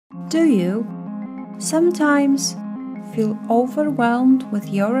Do you sometimes feel overwhelmed with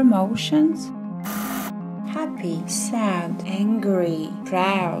your emotions? Happy, sad, angry,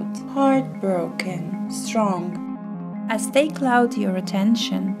 proud, heartbroken, strong. As they cloud your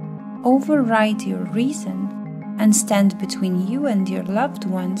attention, override your reason, and stand between you and your loved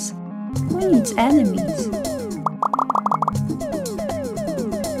ones, who needs enemies?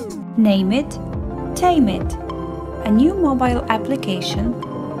 Name It, Tame It. A new mobile application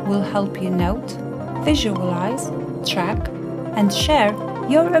will help you note, visualize, track, and share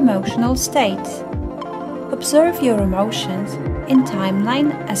your emotional states. Observe your emotions in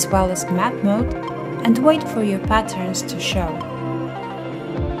timeline as well as map mode and wait for your patterns to show.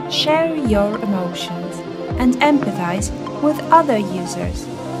 Share your emotions and empathize with other users.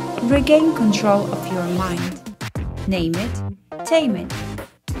 Regain control of your mind. Name It, Tame It.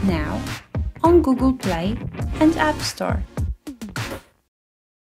 Now on Google Play and App Store.